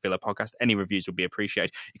worldwide Villa podcast. Any reviews would be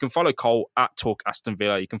appreciated. You can follow Cole at Talk Aston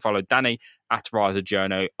Villa. You can follow Danny at Riser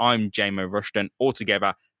Journo. I'm Jamo Rushton, all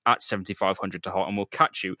together at 7,500 to Hot, and we'll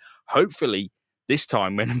catch you hopefully this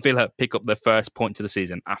time when Villa pick up their first point to the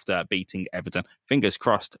season after beating Everton. Fingers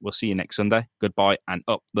crossed. We'll see you next Sunday. Goodbye and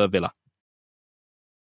up the Villa.